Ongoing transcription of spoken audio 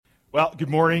Well, good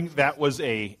morning. That was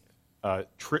a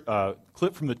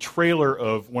clip from the trailer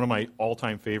of one of my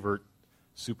all-time favorite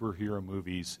superhero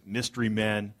movies, Mystery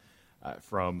Men,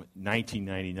 from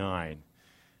 1999.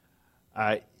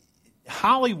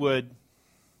 Hollywood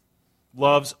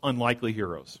loves unlikely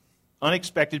heroes,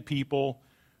 unexpected people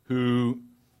who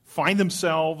find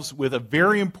themselves with a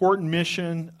very important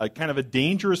mission, a kind of a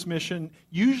dangerous mission.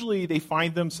 Usually they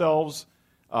find themselves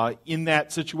in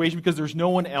that situation because there's no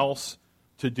one else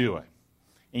to do it.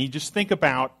 And you just think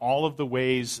about all of the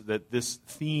ways that this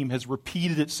theme has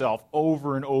repeated itself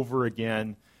over and over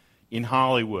again in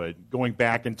Hollywood, going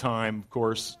back in time, of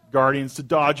course, Guardians to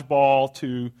Dodgeball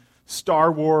to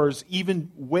Star Wars,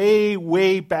 even way,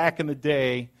 way back in the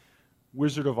day,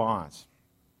 Wizard of Oz.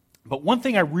 But one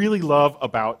thing I really love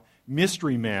about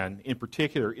Mystery Men in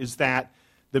particular is that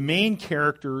the main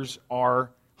characters are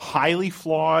highly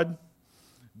flawed,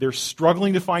 they're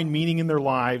struggling to find meaning in their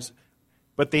lives,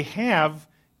 but they have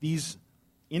these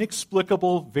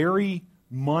inexplicable, very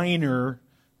minor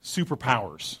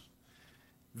superpowers.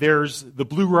 There's the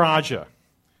Blue Raja,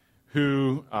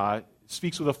 who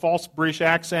speaks with a false British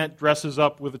accent, dresses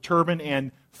up with a turban,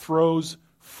 and throws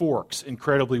forks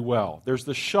incredibly well. There's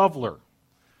the Shoveler,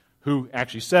 who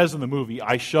actually says in the movie,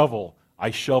 I shovel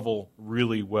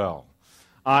really well.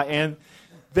 And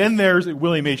then there's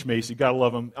William H. Macy, gotta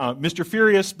love him. Mr.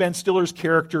 Furious, Ben Stiller's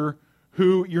character,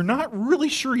 who you're not really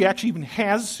sure he actually even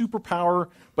has superpower,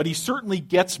 but he certainly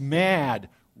gets mad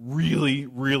really,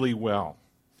 really well.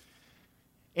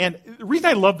 And the reason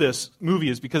I love this movie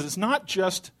is because it's not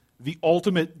just the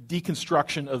ultimate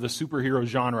deconstruction of the superhero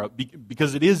genre,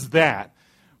 because it is that,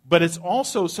 but it's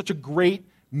also such a great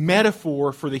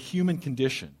metaphor for the human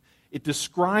condition. It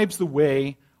describes the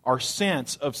way our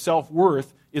sense of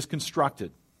self-worth is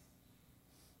constructed.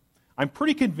 I'm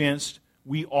pretty convinced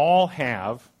we all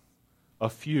have a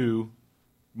few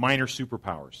minor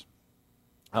superpowers.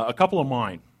 A couple of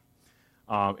mine.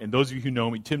 And those of you who know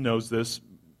me, Tim knows this,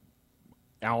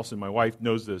 Allison, my wife,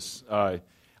 knows this. I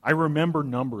remember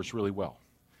numbers really well.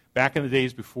 Back in the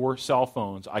days before cell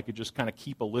phones, I could just kind of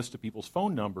keep a list of people's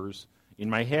phone numbers in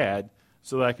my head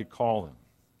so that I could call them.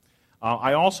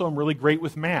 I also am really great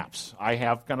with maps. I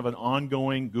have kind of an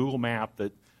ongoing Google map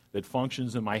that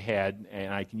functions in my head,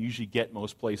 and I can usually get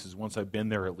most places once I've been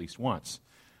there at least once.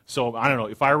 So, I don't know,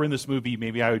 if I were in this movie,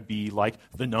 maybe I would be like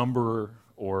The Number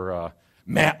or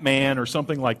Map Man or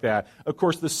something like that. Of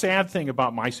course, the sad thing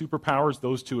about my superpowers,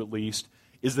 those two at least,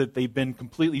 is that they've been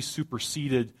completely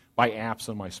superseded by apps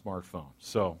on my smartphone.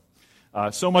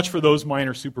 So much for those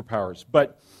minor superpowers.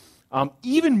 But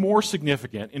even more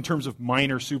significant in terms of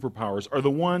minor superpowers are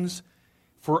the ones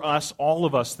for us, all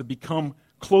of us, that become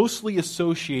closely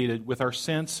associated with our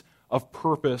sense of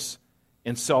purpose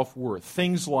and self-worth.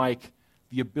 Things like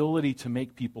the ability to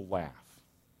make people laugh,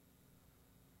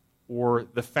 or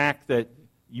the fact that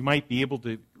you might be able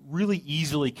to really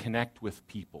easily connect with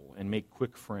people and make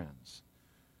quick friends,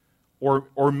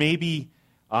 or maybe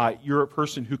you're a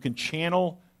person who can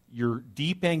channel your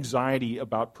deep anxiety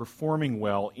about performing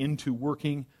well into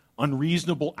working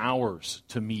unreasonable hours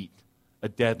to meet a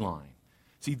deadline.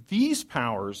 See, these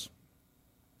powers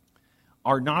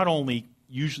are not only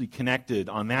usually connected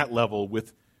on that level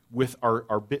with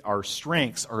our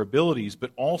strengths, our abilities, but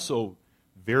also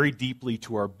very deeply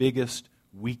to our biggest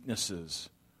weaknesses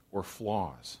or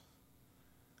flaws.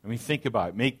 I mean, think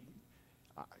about it.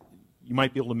 You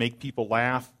might be able to make people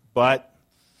laugh, but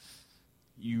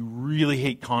you really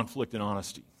hate conflict and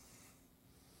honesty.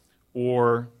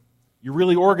 Or you're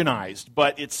really organized,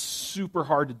 but it's super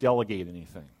hard to delegate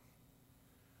anything.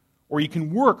 Or you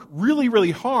can work really,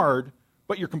 really hard,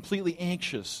 but you're completely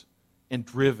anxious and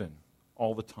driven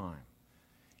all the time.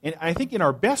 And I think in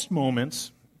our best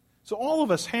moments, so all of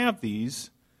us have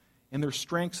these, and there's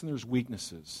strengths and there's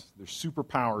weaknesses. There's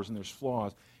superpowers and there's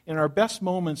flaws. In our best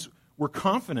moments, we're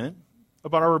confident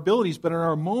about our abilities, but in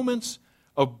our moments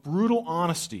of brutal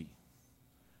honesty,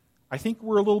 I think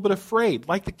we're a little bit afraid,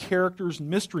 like the characters in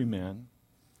Mystery Men,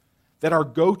 that our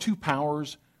go-to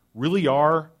powers really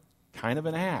are kind of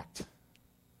an act.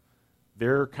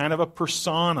 They're kind of a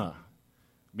persona,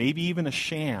 maybe even a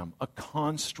sham, a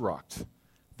construct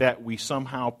that we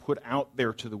somehow put out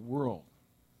there to the world.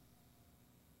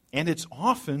 And it's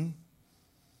often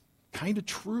kind of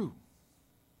true.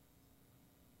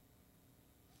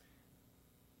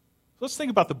 Let's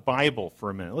think about the Bible for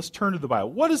a minute. Let's turn to the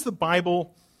Bible. What does the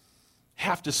Bible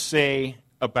have to say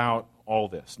about all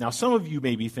this? Now, some of you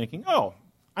may be thinking, oh,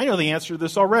 I know the answer to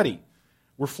this already.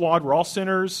 We're flawed, we're all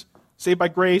sinners, saved by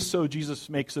grace, so Jesus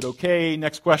makes it okay.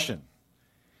 Next question.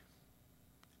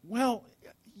 Well,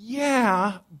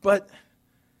 yeah, but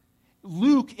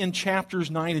Luke in chapters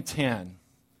 9 and 10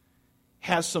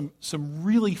 has some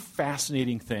really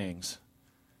fascinating things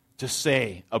to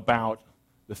say about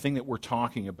the thing that we're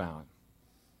talking about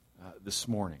this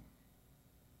morning.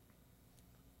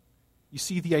 You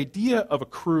see, the idea of a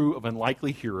crew of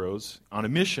unlikely heroes on a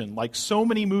mission, like so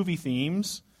many movie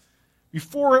themes,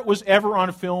 before it was ever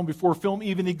on film, before film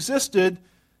even existed,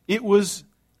 it was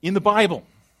in the Bible.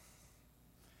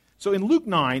 So in Luke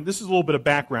 9, this is a little bit of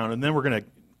background, and then we're going to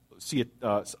see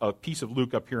a piece of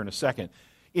Luke up here in a second.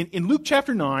 In Luke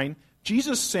chapter 9,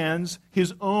 Jesus sends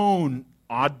his own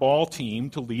oddball team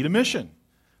to lead a mission,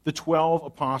 the 12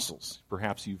 apostles.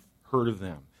 Perhaps you've heard of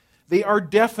them. They are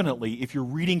definitely, if you're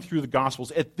reading through the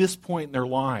Gospels at this point in their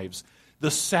lives,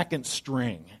 the second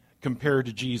string compared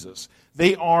to Jesus.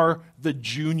 They are the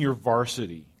junior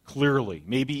varsity, clearly,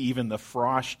 maybe even the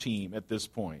Frosh team at this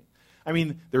point. I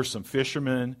mean, there's some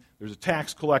fishermen, there's a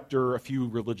tax collector, a few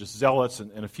religious zealots,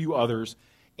 and a few others.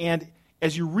 And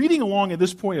as you're reading along at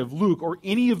this point of Luke or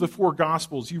any of the four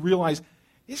Gospels, you realize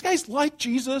these guys like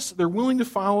Jesus, they're willing to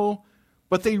follow,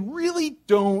 but they really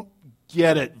don't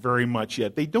get it very much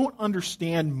yet. They don't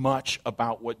understand much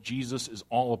about what Jesus is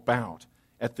all about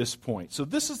at this point. So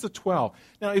this is the 12.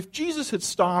 Now, if Jesus had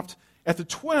stopped at the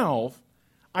 12,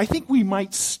 I think we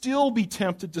might still be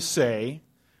tempted to say,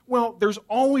 well, there's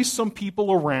always some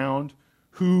people around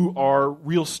who are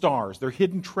real stars. They're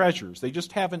hidden treasures. They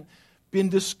just haven't been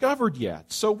discovered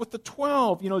yet. So with the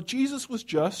 12, Jesus was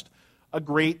just a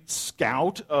great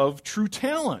scout of true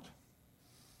talent.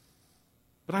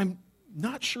 But I'm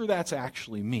not sure that's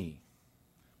actually me.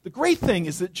 The great thing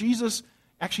is that Jesus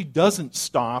actually doesn't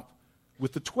stop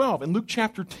with the 12. In Luke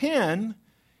chapter 10,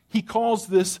 he calls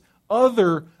this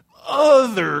other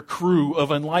crew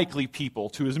of unlikely people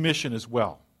to his mission as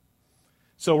well.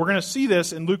 So we're going to see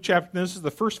this in Luke chapter, this is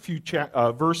the first few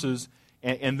verses,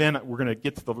 and then we're going to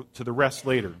get to the rest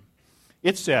later.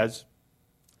 It says,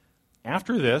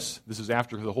 after this is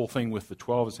after the whole thing with the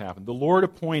 12 has happened, the Lord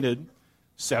appointed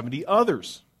 70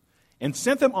 others and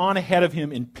sent them on ahead of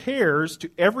him in pairs to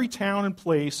every town and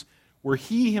place where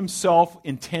he himself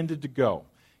intended to go.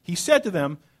 He said to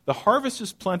them, the harvest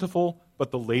is plentiful, but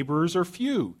the laborers are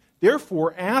few.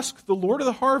 Therefore, ask the Lord of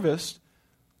the harvest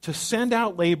to send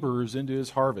out laborers into his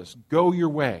harvest. Go your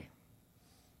way.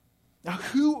 Now,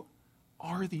 who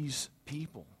are these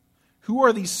people? Who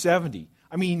are these 70?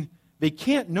 I mean, they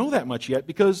can't know that much yet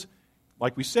because,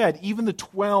 like we said, even the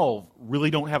 12 really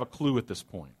don't have a clue at this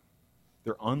point.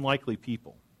 They're unlikely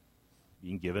people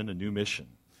being given a new mission.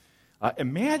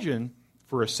 Imagine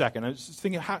for a second, I was just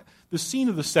thinking, the scene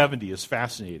of the 70 is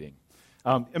fascinating.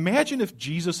 Imagine if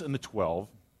Jesus and the 12,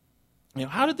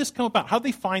 how did this come about? How did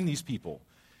they find these people?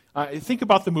 Think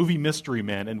about the movie Mystery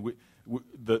Men, and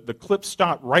the clip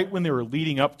stopped right when they were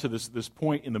leading up to this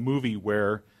point in the movie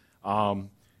where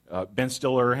Ben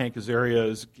Stiller, Hank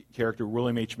Azaria's character,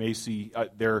 William H. Macy,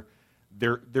 they're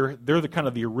the kind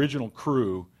of the original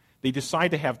crew. They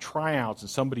decide to have tryouts in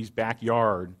somebody's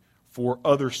backyard for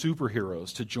other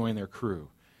superheroes to join their crew.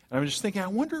 And I'm just thinking, I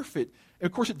wonder if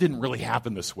of course it didn't really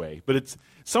happen this way, but it's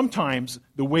sometimes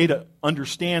the way to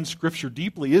understand Scripture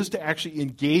deeply is to actually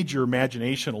engage your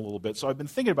imagination a little bit. So I've been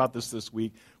thinking about this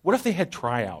week. What if they had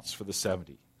tryouts for the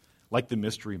 70, like the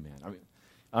Mystery Men? I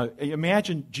mean,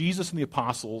 imagine Jesus and the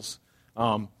apostles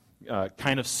kind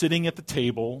of sitting at the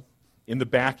table in the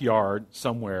backyard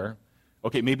somewhere.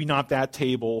 Okay, maybe not that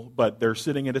table, but they're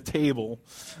sitting at a table.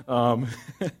 And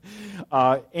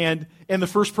the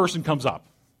first person comes up.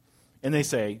 And they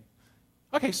say,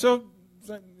 okay, so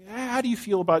how do you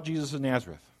feel about Jesus of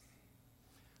Nazareth?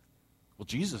 Well,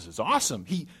 Jesus is awesome.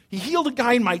 He healed a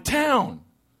guy in my town.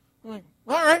 I'm like,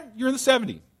 all right, you're in the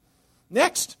 70.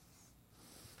 Next.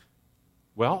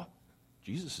 Well,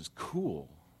 Jesus is cool.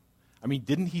 I mean,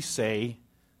 didn't he say,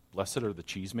 blessed are the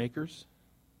cheesemakers?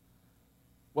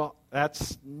 Well,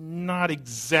 that's not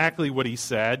exactly what he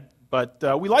said, but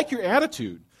we like your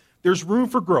attitude. There's room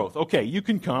for growth. Okay, you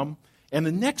can come. And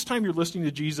the next time you're listening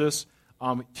to Jesus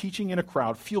teaching in a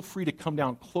crowd, feel free to come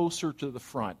down closer to the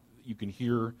front. You can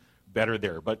hear better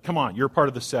there. But come on, you're part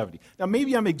of the 70. Now,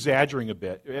 maybe I'm exaggerating a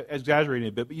bit,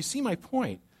 but you see my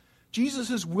point. Jesus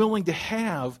is willing to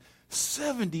have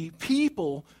 70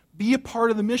 people be a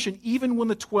part of the mission, even when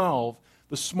the 12,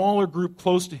 the smaller group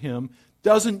close to him,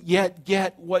 doesn't yet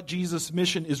get what Jesus'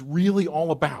 mission is really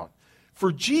all about.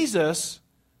 For Jesus,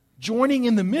 joining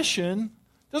in the mission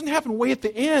doesn't happen way at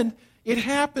the end. It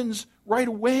happens right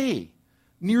away,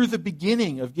 near the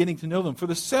beginning of getting to know them. For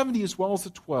the 70 as well as the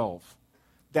 12,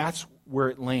 that's where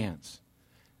it lands.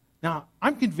 Now,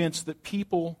 I'm convinced that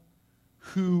people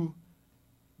who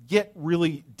get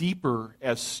really deeper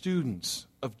as students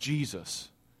of Jesus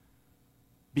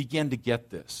begin to get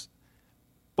this.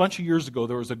 A bunch of years ago,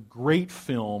 there was a great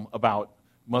film about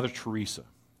Mother Teresa.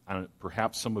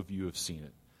 Perhaps some of you have seen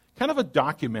it. Kind of a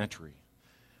documentary.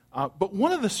 But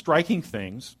one of the striking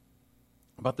things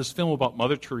about this film about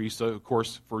Mother Teresa, of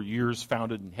course, for years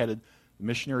founded and headed the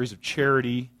Missionaries of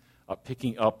Charity,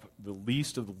 picking up the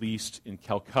least of the least in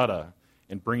Calcutta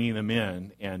and bringing them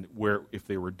in, and where if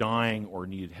they were dying or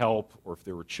needed help, or if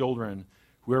they were children,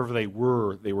 whoever they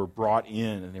were brought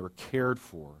in and they were cared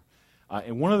for.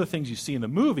 And one of the things you see in the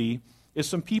movie is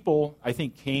some people, I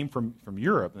think, came from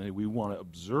Europe, and we want to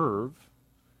observe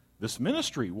this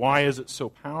ministry. Why is it so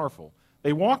powerful?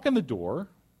 They walk in the door,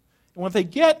 and what they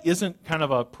get isn't kind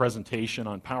of a presentation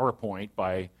on PowerPoint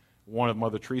by one of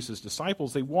Mother Teresa's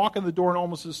disciples. They walk in the door, and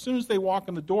almost as soon as they walk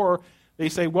in the door, they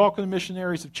say, "Welcome to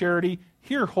Missionaries of Charity.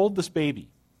 Here, hold this baby.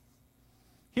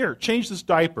 Here, change this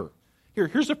diaper.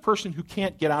 Here's a person who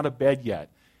can't get out of bed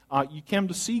yet. You came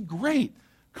to see? Great.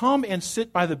 Come and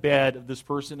sit by the bed of this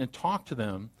person and talk to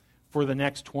them for the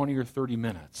next 20 or 30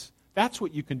 minutes. That's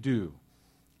what you can do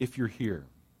if you're here."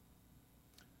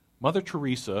 Mother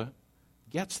Teresa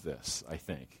gets this, I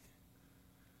think.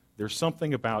 There's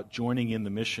something about joining in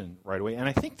the mission right away. And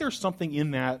I think there's something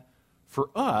in that for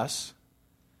us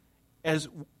as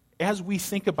we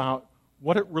think about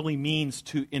what it really means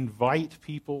to invite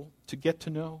people to get to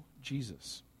know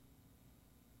Jesus.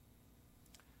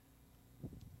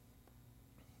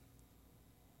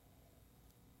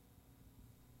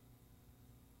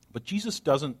 But Jesus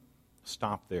doesn't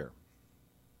stop there.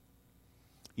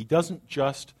 He doesn't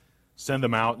just send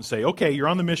them out and say, "Okay, you're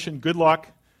on the mission, good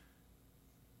luck.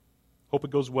 Hope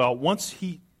it goes well." Once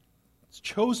He's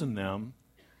chosen them,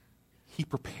 He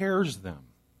prepares them.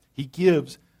 He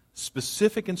gives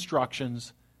specific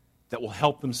instructions that will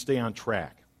help them stay on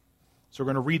track. So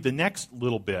we're going to read the next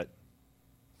little bit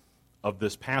of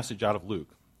this passage out of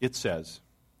Luke. It says,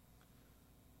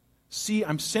 "See,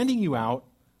 I'm sending you out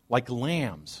like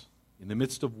lambs in the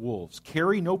midst of wolves.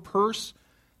 Carry no purse,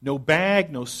 no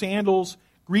bag, no sandals.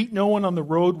 Greet no one on the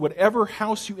road. Whatever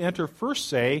house you enter, first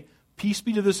say, 'Peace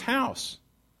be to this house.'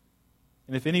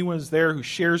 And if anyone is there who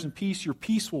shares in peace, your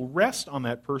peace will rest on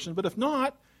that person. But if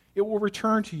not, it will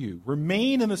return to you.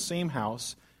 Remain in the same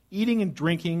house, eating and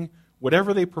drinking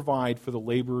whatever they provide, for the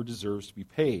laborer deserves to be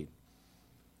paid.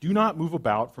 Do not move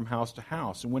about from house to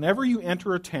house. And whenever you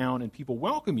enter a town and people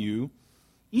welcome you,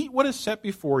 eat what is set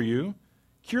before you,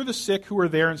 cure the sick who are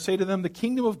there, and say to them, 'The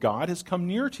kingdom of God has come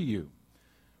near to you.'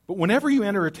 But whenever you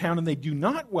enter a town and they do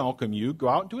not welcome you, go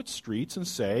out into its streets and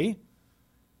say,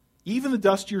 'Even the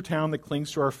dust of your town that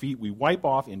clings to our feet we wipe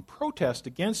off in protest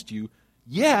against you.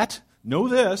 Yet, know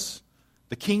this,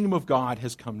 the kingdom of God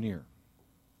has come near.'"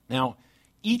 Now,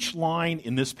 each line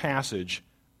in this passage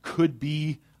could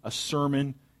be a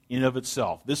sermon in and of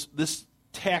itself. This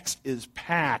text is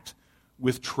packed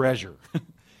with treasure.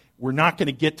 We're not going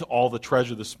to get to all the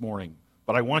treasure this morning,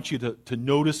 but I want you to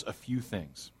notice a few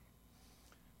things.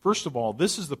 First of all,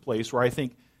 this is the place where I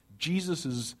think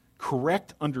Jesus'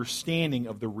 correct understanding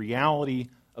of the reality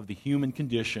of the human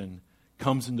condition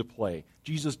comes into play.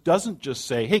 Jesus doesn't just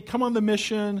say, "Hey, come on the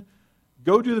mission,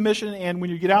 go do the mission, and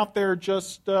when you get out there,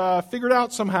 just figure it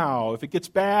out somehow. If it gets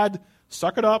bad,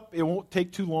 suck it up. It won't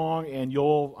take too long, and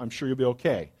I'm sure you'll be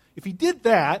okay." If he did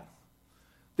that,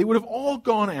 they would have all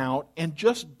gone out and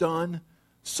just done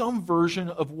some version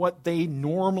of what they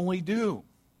normally do.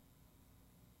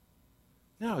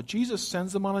 No, Jesus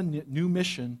sends them on a new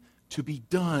mission to be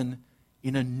done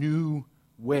in a new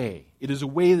way. It is a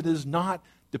way that is not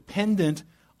dependent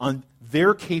on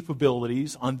their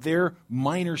capabilities, on their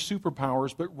minor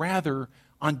superpowers, but rather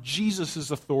on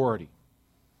Jesus' authority.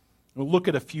 We'll look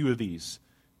at a few of these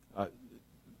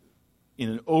in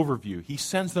an overview. He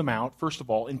sends them out, first of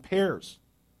all, in pairs.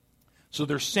 So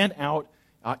they're sent out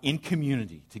in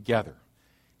community together.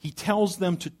 He tells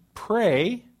them to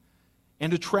pray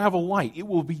and to travel light. It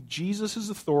will be Jesus'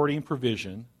 authority and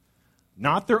provision,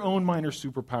 not their own minor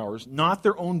superpowers, not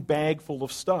their own bag full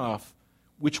of stuff,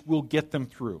 which will get them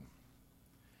through.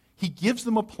 He gives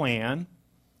them a plan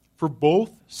for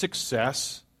both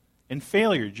success and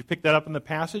failure. Did you pick that up in the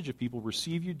passage? If people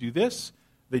receive you, do this.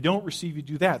 If they don't receive you,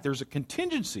 do that. There's a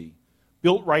contingency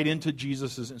built right into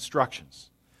Jesus'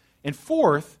 instructions. And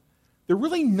fourth, they're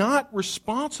really not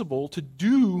responsible to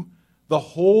do the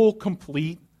whole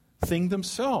complete thing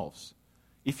themselves.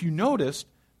 If you noticed,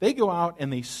 they go out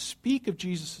and they speak of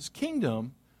Jesus'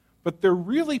 kingdom, but they're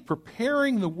really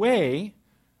preparing the way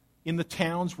in the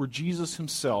towns where Jesus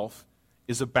himself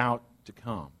is about to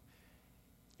come.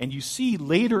 And you see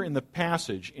later in the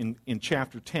passage in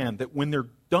chapter 10 that when they're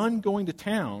done going to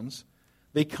towns,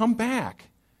 they come back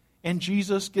and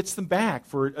Jesus gets them back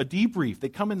for a debrief. They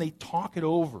come and they talk it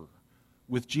over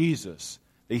with Jesus.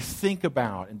 They think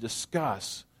about and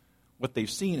discuss what they've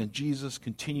seen, and Jesus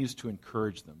continues to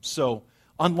encourage them. So,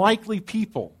 unlikely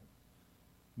people,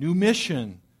 new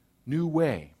mission, new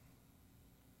way.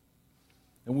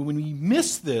 And when we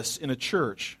miss this in a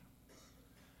church,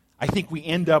 I think we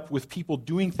end up with people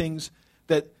doing things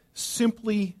that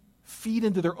simply feed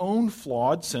into their own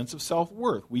flawed sense of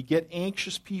self-worth. We get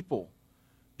anxious people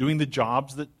doing the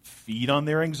jobs that feed on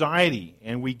their anxiety,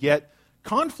 and we get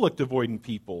conflict-avoiding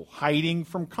people hiding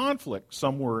from conflict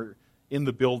somewhere in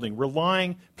the building,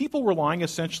 people relying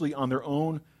essentially on their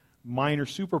own minor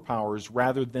superpowers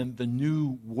rather than the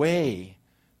new way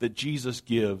that Jesus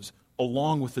gives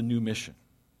along with the new mission.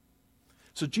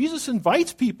 So Jesus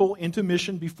invites people into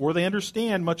mission before they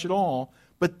understand much at all,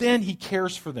 but then he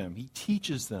cares for them. He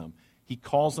teaches them. He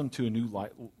calls them to a new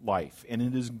life. And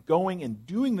it is going and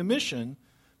doing the mission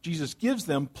Jesus gives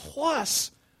them,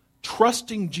 plus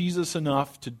trusting Jesus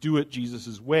enough to do it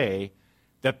Jesus' way,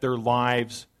 that their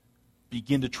lives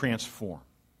begin to transform.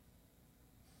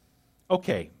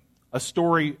 Okay, a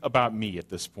story about me at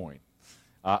this point.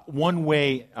 One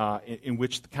way in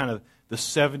which the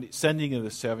sending of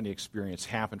the 70 experience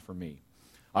happened for me.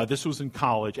 This was in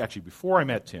college, actually before I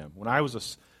met Tim. When I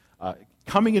was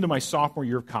coming into my sophomore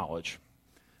year of college,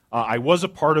 I was a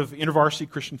part of InterVarsity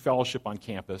Christian Fellowship on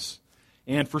campus.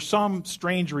 And for some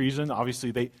strange reason,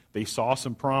 obviously they saw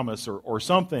some promise or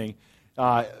something,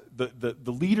 the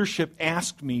leadership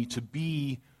asked me to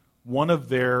be one of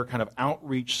their kind of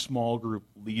outreach small group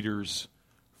leaders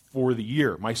for the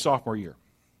year, my sophomore year.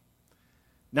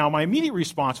 Now, my immediate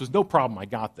response was, no problem, I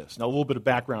got this. Now, a little bit of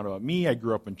background about me. I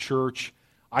grew up in church.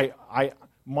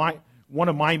 One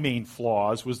of my main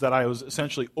flaws was that I was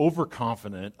essentially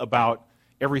overconfident about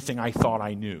everything I thought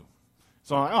I knew.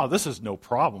 So I'm like, this is no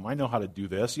problem. I know how to do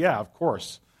this. Yeah, of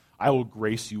course. I will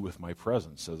grace you with my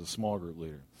presence as a small group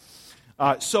leader.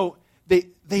 So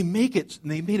they made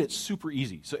it super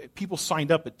easy. So people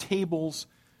signed up at tables.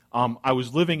 I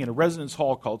was living in a residence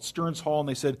hall called Stearns Hall, and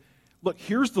they said, look,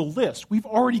 here's the list. We've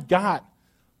already got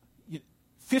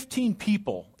 15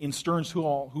 people in Stearns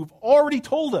Hall who've already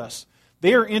told us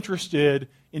they are interested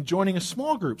in joining a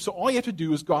small group. So all you have to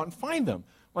do is go out and find them.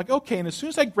 I'm like, okay, and as soon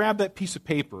as I grab that piece of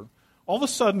paper, all of a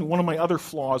sudden one of my other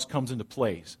flaws comes into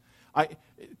place.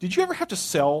 Did you ever have to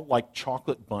sell like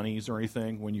chocolate bunnies or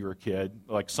anything when you were a kid?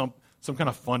 Like some kind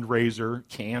of fundraiser,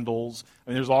 candles.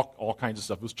 I mean, there's all kinds of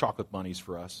stuff. It was chocolate bunnies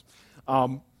for us.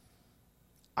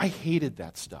 I hated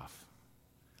that stuff.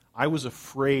 I was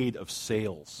afraid of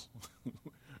sales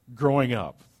growing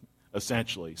up,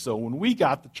 essentially. So when we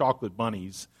got the chocolate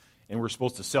bunnies and we're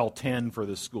supposed to sell 10 for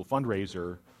this school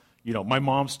fundraiser, my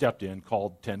mom stepped in,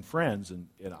 called 10 friends, and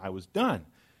I was done.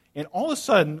 And all of a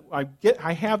sudden,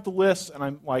 I have the list, and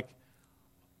I'm like,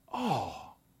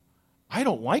 I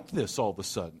don't like this all of a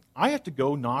sudden. I have to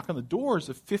go knock on the doors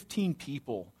of 15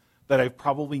 people that I've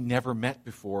probably never met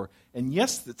before. And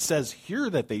yes, it says here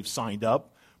that they've signed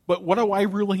up, but what do I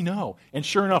really know? And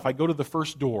sure enough, I go to the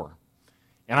first door,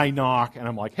 and I knock, and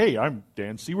I'm like, hey, I'm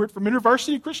Dan Seward from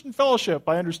InterVarsity Christian Fellowship.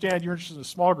 I understand you're interested in a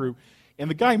small group. And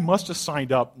the guy must have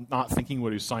signed up not thinking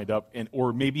what he signed up,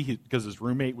 or maybe because his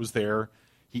roommate was there,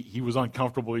 he was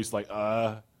uncomfortable. He's like,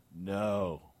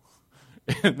 no.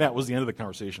 And that was the end of the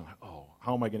conversation. Like,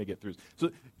 how am I going to get through this? So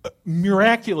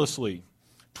miraculously,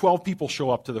 12 people show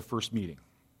up to the first meeting.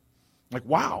 Like,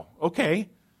 wow, okay.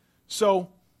 So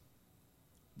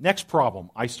next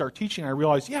problem. I start teaching. I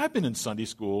realize, I've been in Sunday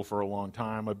school for a long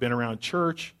time. I've been around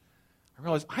church. I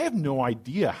realize I have no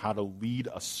idea how to lead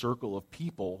a circle of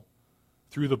people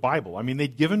through the Bible. I mean,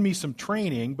 they'd given me some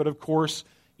training, but of course,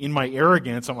 in my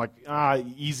arrogance, I'm like,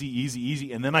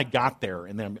 easy. And then I got there,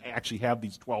 and then I actually have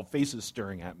these 12 faces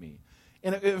staring at me.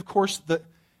 And of course,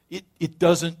 it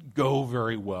doesn't go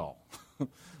very well.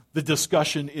 The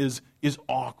discussion is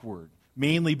awkward,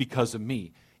 mainly because of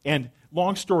me. And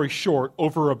long story short,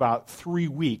 over about 3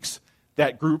 weeks,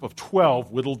 that group of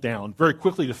 12 whittled down very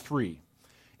quickly to 3.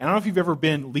 And I don't know if you've ever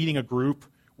been leading a group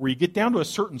where you get down to a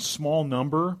certain small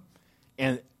number,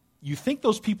 and you think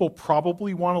those people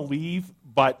probably want to leave,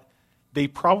 but they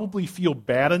probably feel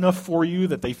bad enough for you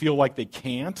that they feel like they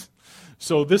can't.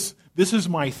 So this is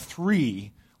my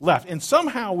 3 left. And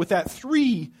somehow with that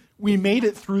 3, we made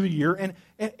it through the year,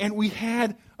 and we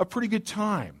had a pretty good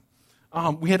time.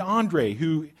 We had Andre,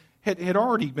 who had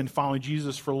already been following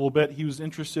Jesus for a little bit. He was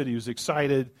interested. He was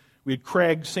excited. We had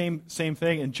Craig, same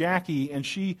thing, and Jackie, and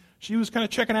she was kind of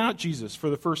checking out Jesus for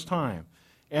the first time.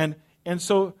 And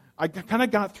so I kind of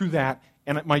got through that,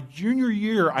 and at my junior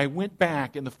year, I went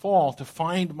back in the fall to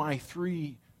find my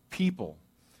 3 people.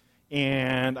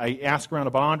 And I ask around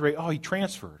about Andre. Oh, he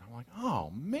transferred. I'm like,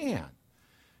 oh, man.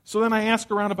 So then I ask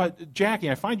around about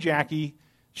Jackie. I find Jackie.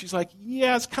 She's like,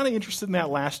 yeah, I was kind of interested in that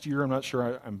last year. I'm not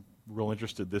sure I'm real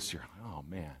interested this year. I'm like, oh,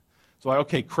 man. So like,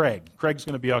 okay, Craig. Craig's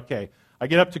going to be okay. I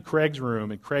get up to Craig's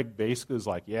room, and Craig basically is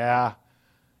like, yeah,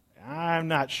 I'm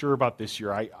not sure about this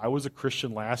year. I was a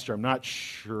Christian last year. I'm not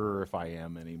sure if I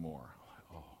am anymore.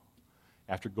 Oh.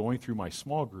 After going through my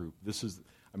small group,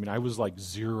 I was like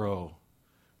 0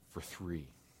 for 3.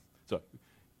 So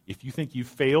if you think you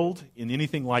failed in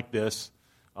anything like this,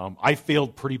 I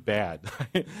failed pretty bad.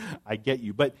 I get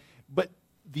you. But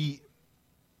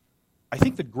I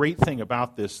think the great thing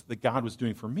about this that God was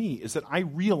doing for me is that I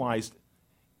realized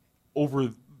over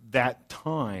that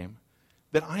time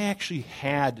that I actually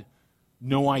had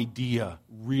no idea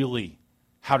really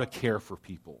how to care for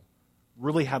people,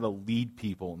 really how to lead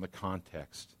people in the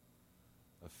context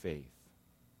of faith.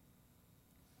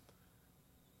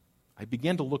 I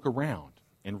began to look around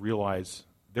and realize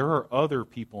there are other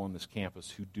people on this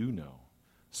campus who do know.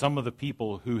 Some of the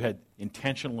people who had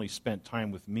intentionally spent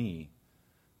time with me,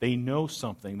 they know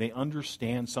something, they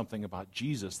understand something about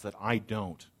Jesus that I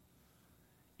don't,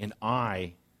 and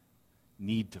I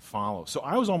need to follow. So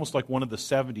I was almost like one of the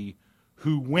 70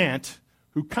 who went,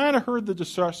 who kind of heard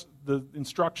the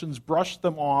instructions, brushed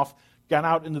them off, got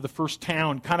out into the first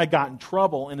town, kind of got in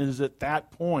trouble, and it is at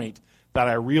that point that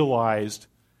I realized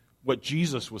what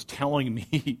Jesus was telling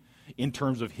me in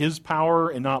terms of his power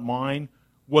and not mine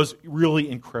was really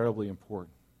incredibly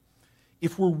important.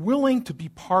 If we're willing to be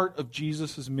part of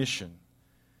Jesus' mission,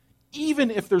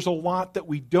 even if there's a lot that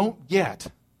we don't get,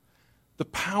 the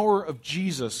power of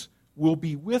Jesus will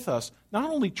be with us, not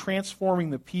only transforming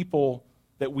the people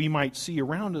that we might see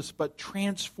around us, but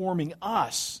transforming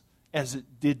us as it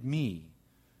did me.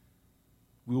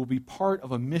 We will be part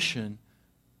of a mission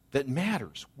that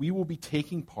matters. We will be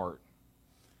taking part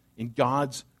in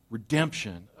God's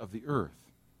redemption of the earth.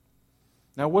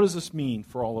 Now, what does this mean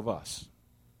for all of us,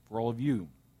 for all of you?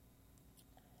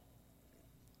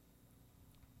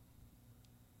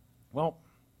 Well,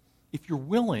 if you're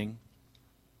willing,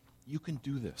 you can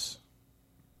do this.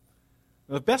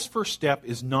 Now, the best first step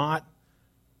is not,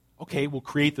 okay, we'll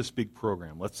create this big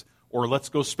program. Let's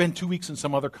go spend 2 weeks in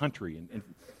some other country. And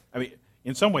I mean,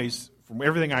 in some ways, from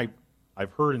everything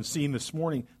I've heard and seen this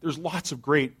morning, there's lots of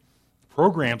great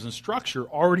programs and structure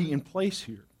already in place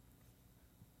here.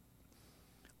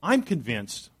 I'm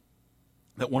convinced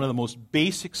that one of the most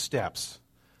basic steps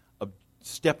of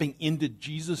stepping into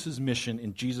Jesus' mission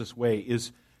in Jesus' way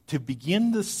is to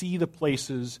begin to see the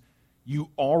places you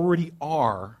already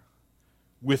are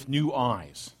with new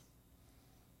eyes.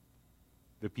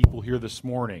 The people here this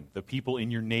morning, the people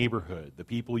in your neighborhood, the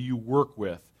people you work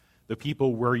with, the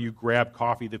people where you grab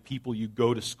coffee, the people you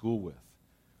go to school with.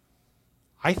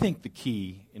 I think the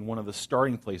key in one of the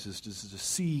starting places is to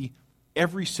see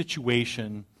every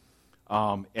situation,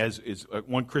 as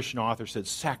one Christian author said,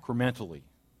 sacramentally.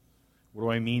 What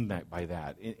do I mean by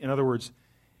that? In other words,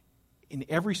 in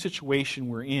every situation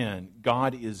we're in,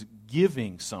 God is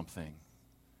giving something.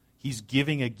 He's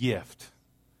giving a gift.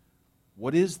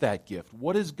 What is that gift?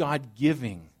 What is God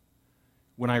giving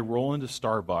when I roll into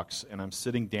Starbucks and I'm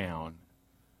sitting down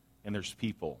and there's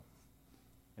people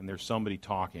and there's somebody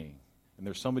talking and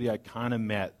there's somebody I kind of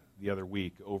met the other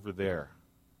week over there?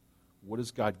 What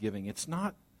is God giving? It's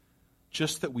not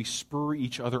just that we spur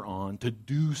each other on to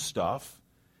do stuff.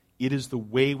 It is the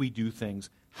way we do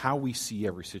things, how we see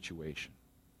every situation.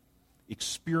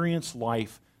 Experience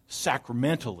life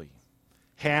sacramentally.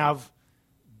 Have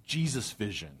Jesus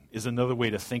vision is another way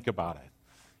to think about it.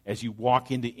 As you walk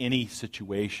into any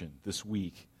situation this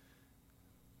week,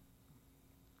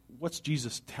 what's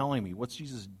Jesus telling me? What's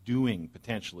Jesus doing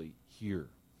potentially here?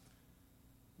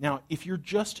 Now, if you're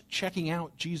just checking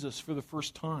out Jesus for the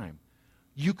first time,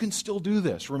 you can still do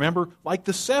this. Remember, like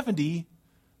the 70,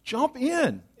 jump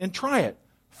in and try it.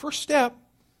 First step,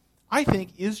 I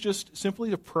think, is just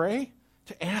simply to pray,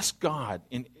 to ask God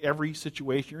in every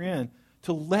situation you're in,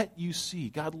 to let you see.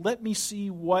 God, let me see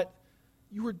what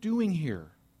you are doing here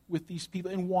with these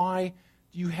people, and why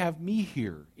do you have me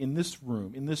here in this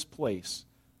room, in this place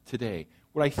today?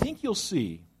 What I think you'll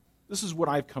see, this is what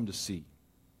I've come to see,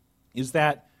 is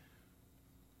that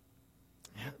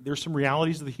there's some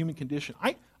realities of the human condition.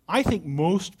 I think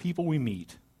most people we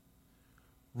meet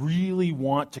really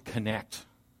want to connect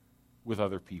with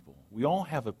other people. We all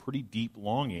have a pretty deep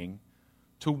longing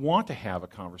to want to have a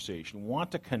conversation,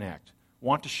 want to connect,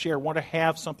 want to share, want to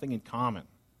have something in common.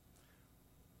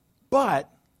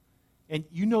 But, and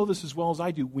you know this as well as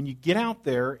I do, when you get out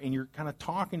there and you're kind of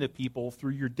talking to people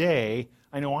through your day,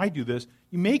 I know I do this,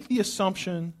 you make the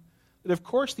assumption that, of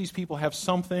course, these people have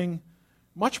something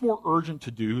much more urgent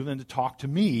to do than to talk to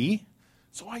me,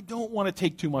 so I don't want to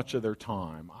take too much of their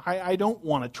time. I don't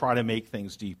want to try to make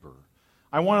things deeper.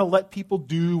 I want to let people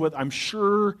do what I'm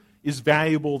sure is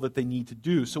valuable that they need to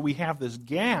do. So we have this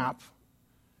gap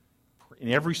in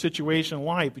every situation in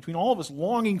life between all of us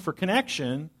longing for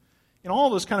connection and all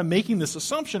of us kind of making this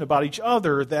assumption about each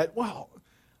other that, well,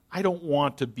 I don't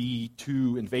want to be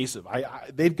too invasive.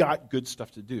 They've got good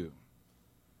stuff to do.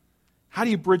 How do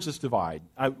you bridge this divide?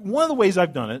 One of the ways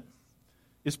I've done it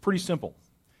is pretty simple.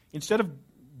 Instead of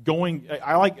going,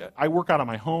 I work out of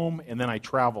my home and then I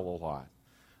travel a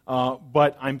lot.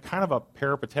 But I'm kind of a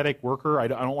peripatetic worker. I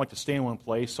don't like to stay in one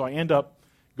place, so I end up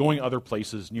going other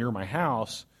places near my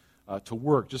house to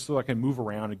work just so I can move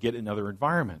around and get in other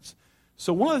environments.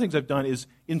 So one of the things I've done is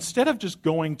instead of just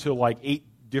going to like 8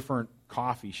 different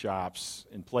coffee shops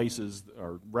and places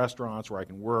or restaurants where I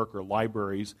can work or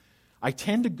libraries, I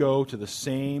tend to go to the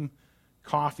same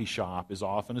coffee shop as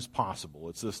often as possible.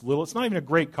 It's not even a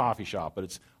great coffee shop, but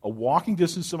it's a walking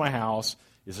distance to my house,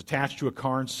 it's attached to a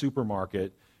Carnes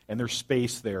supermarket, and there's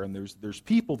space there, and there's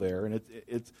people there, and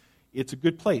it's a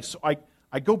good place. So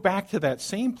I go back to that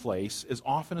same place as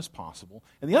often as possible.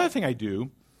 And the other thing I do,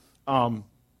 I'm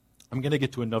going to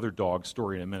get to another dog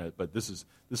story in a minute, but this is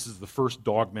the first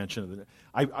dog mention of the day.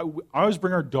 I always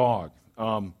bring our dog,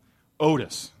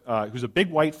 Otis, who's a big,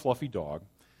 white, fluffy dog.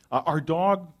 Our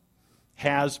dog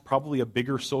has probably a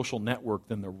bigger social network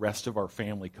than the rest of our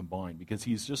family combined because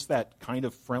he's just that kind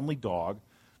of friendly dog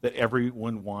that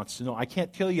everyone wants to know. I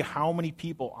can't tell you how many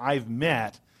people I've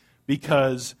met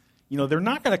because, they're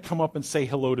not going to come up and say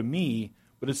hello to me,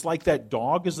 but it's like that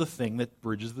dog is the thing that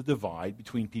bridges the divide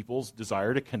between people's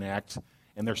desire to connect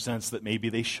and their sense that maybe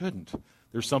they shouldn't.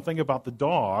 There's something about the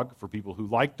dog, for people who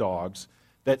like dogs,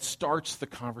 that starts the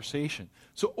conversation.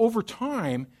 So over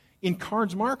time, in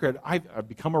Carnes Market, I've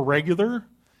become a regular,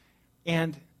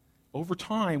 and over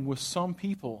time, with some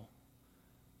people,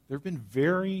 there have been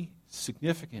very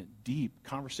significant, deep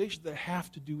conversations that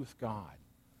have to do with God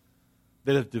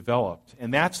that have developed.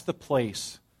 And that's the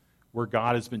place where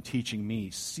God has been teaching me.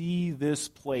 See this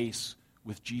place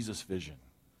with Jesus' vision.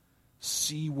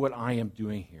 See what I am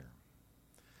doing here.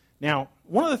 Now,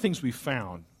 one of the things we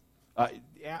found,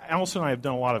 Allison and I have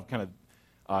done a lot of kind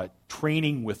of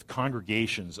training with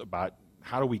congregations about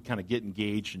how do we kind of get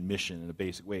engaged in mission in a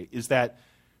basic way, is that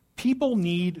people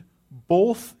need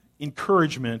both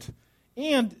encouragement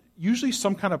and usually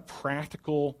some kind of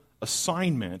practical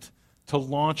assignment to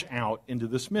launch out into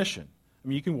this mission. I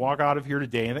mean, you can walk out of here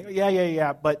today and think,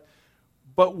 yeah, but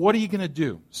what are you going to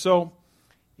do? So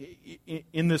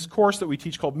in this course that we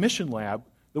teach called Mission Lab,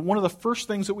 one of the first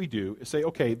things that we do is say,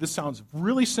 okay, this sounds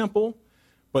really simple,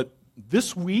 but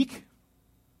this week,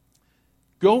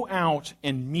 go out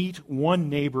and meet one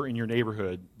neighbor in your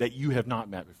neighborhood that you have not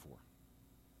met before.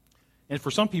 And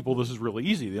for some people, this is really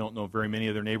easy. They don't know very many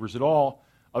of their neighbors at all.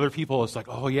 Other people, it's like,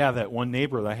 oh, yeah, that one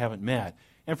neighbor that I haven't met.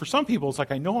 And for some people, it's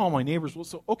like, I know all my neighbors. Well,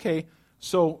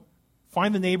 so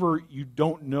find the neighbor you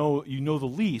don't know, you know the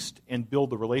least, and build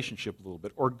the relationship a little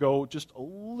bit. Or go just a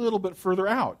little bit further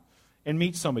out and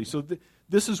meet somebody. So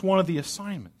this is one of the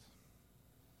assignments.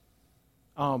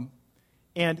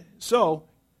 And so,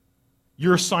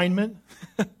 your assignment,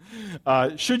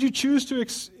 should you choose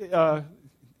to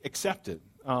accept it,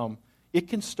 it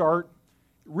can start,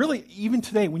 really, even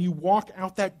today, when you walk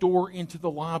out that door into the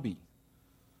lobby,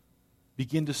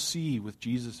 begin to see with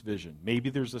Jesus' vision. Maybe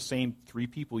there's the same 3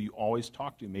 people you always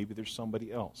talk to. Maybe there's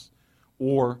somebody else.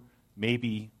 Or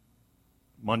maybe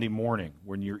Monday morning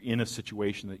when you're in a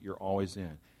situation that you're always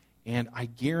in. And I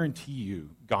guarantee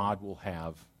you God will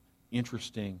have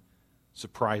interesting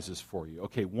surprises for you.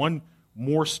 Okay, one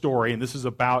more story, and this is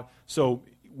about, so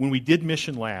when we did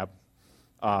Mission Lab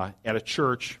at a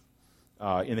church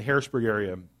in the Harrisburg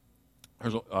area,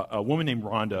 there's a woman named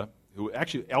Rhonda, who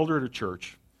actually elder at a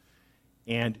church,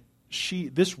 and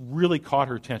this really caught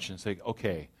her attention, saying,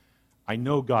 okay, I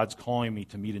know God's calling me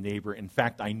to meet a neighbor. In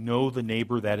fact, I know the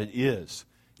neighbor that it is.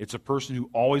 It's a person who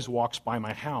always walks by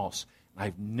my house, and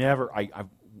I've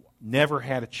never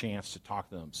had a chance to talk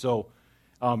to them. So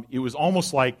it was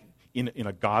almost like, in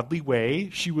a godly way,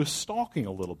 she was stalking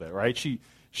a little bit, right?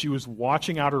 She was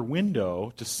watching out her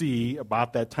window to see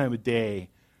about that time of day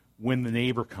when the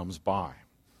neighbor comes by,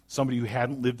 somebody who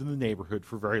hadn't lived in the neighborhood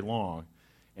for very long.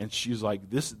 And she's like,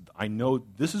 I know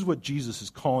this is what Jesus is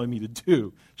calling me to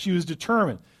do. She was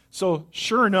determined. So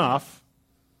sure enough,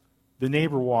 the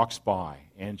neighbor walks by,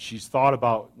 and she's thought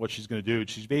about what she's going to do.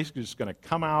 She's basically just going to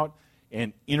come out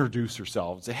and introduce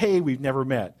herself and say, hey, we've never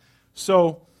met.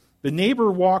 So the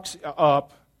neighbor walks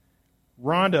up.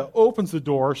 Rhonda opens the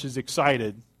door. She's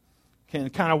excited.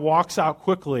 kind of walks out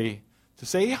quickly to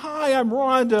say, "Hi, I'm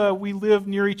Rhonda. We live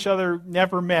near each other,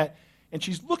 never met." And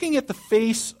she's looking at the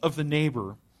face of the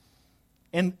neighbor.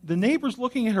 And the neighbor's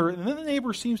looking at her, and then the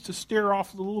neighbor seems to stare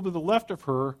off a little bit to the left of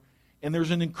her, and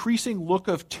there's an increasing look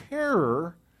of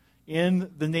terror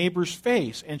in the neighbor's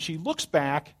face. And she looks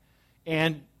back,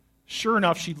 and sure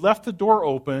enough, she left the door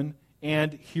open,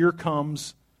 and here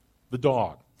comes the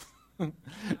dog.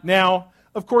 Now,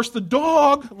 of course, the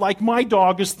dog, like my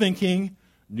dog, is thinking,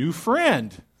 new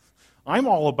friend. I'm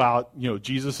all about,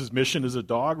 Jesus' mission as a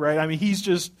dog, right? I mean, he's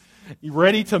just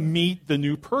ready to meet the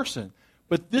new person.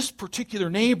 But this particular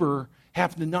neighbor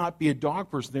happened to not be a dog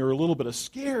person. They were a little bit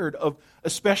scared of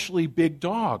especially big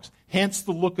dogs, hence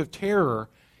the look of terror.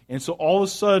 And so all of a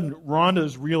sudden, Rhonda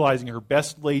is realizing her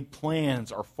best laid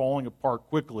plans are falling apart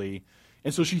quickly.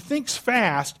 And so she thinks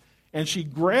fast, and she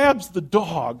grabs the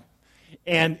dog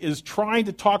and is trying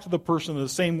to talk to the person in the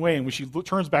same way. And when she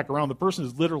turns back around, the person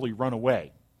has literally run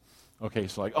away. Okay,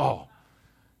 so like,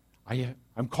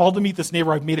 I'm called to meet this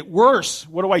neighbor. I've made it worse.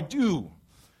 What do I do?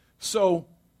 So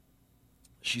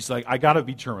she's like, I got to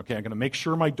be determined. Okay, I'm going to make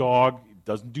sure my dog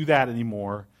doesn't do that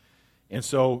anymore. And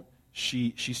so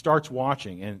she starts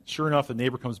watching. And sure enough, the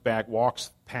neighbor comes back, walks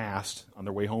past on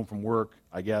their way home from work,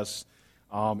 I guess.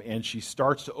 And she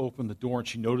starts to open the door, and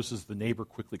she notices the neighbor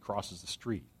quickly crosses the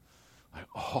street.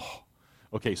 Like,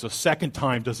 okay, so second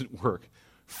time doesn't work.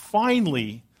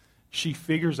 Finally, she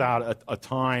figures out a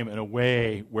time and a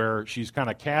way where she's kind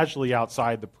of casually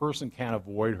outside. The person can't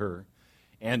avoid her,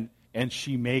 and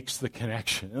she makes the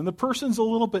connection. And the person's a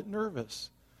little bit nervous.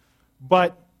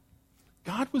 But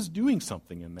God was doing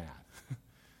something in that.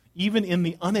 Even in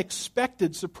the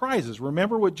unexpected surprises.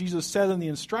 Remember what Jesus said in the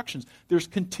instructions. There's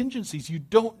contingencies. You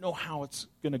don't know how it's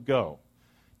going to go.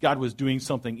 God was doing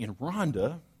something in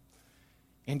Rhonda,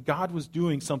 and God was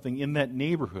doing something in that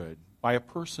neighborhood by a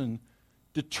person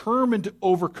determined to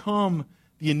overcome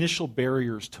the initial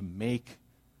barriers to make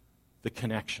the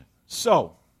connection.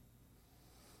 So,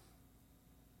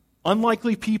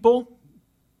 unlikely people,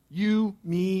 you,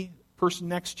 me, person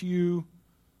next to you,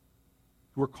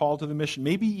 who are called to the mission,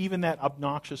 maybe even that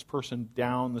obnoxious person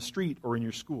down the street or in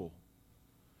your school.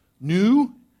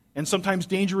 New and sometimes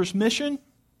dangerous mission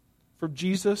from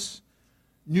Jesus.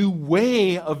 New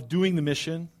way of doing the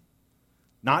mission,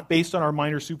 not based on our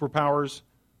minor superpowers,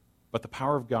 but the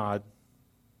power of God.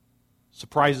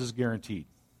 Surprises guaranteed.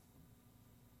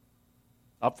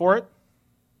 Up for it?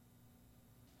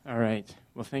 All right.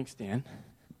 Well, thanks, Dan.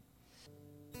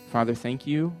 Father, thank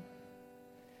you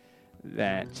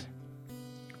that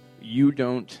you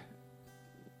don't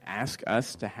ask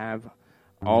us to have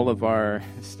all of our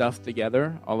stuff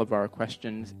together, all of our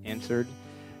questions answered,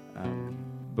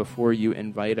 before you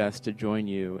invite us to join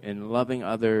you in loving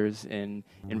others, in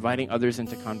inviting others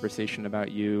into conversation about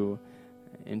you,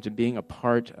 into being a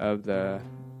part of the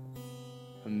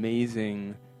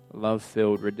amazing,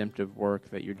 love-filled, redemptive work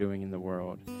that you're doing in the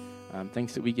world.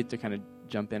 Thanks that we get to kind of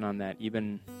jump in on that,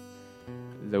 even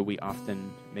though we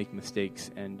often make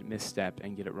mistakes and misstep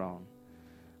and get it wrong.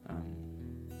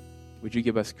 Would you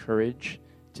give us courage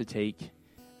to take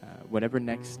whatever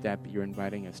next step you're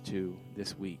inviting us to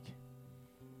this week?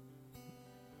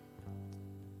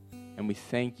 And we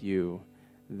thank you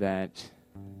that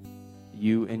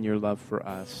you, in your love for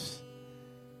us,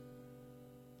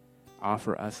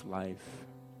 offer us life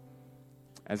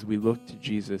as we look to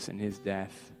Jesus and his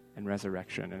death and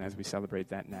resurrection, and as we celebrate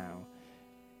that now,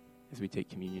 as we take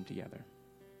communion together.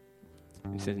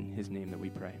 It's in his name that we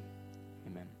pray.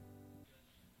 Amen.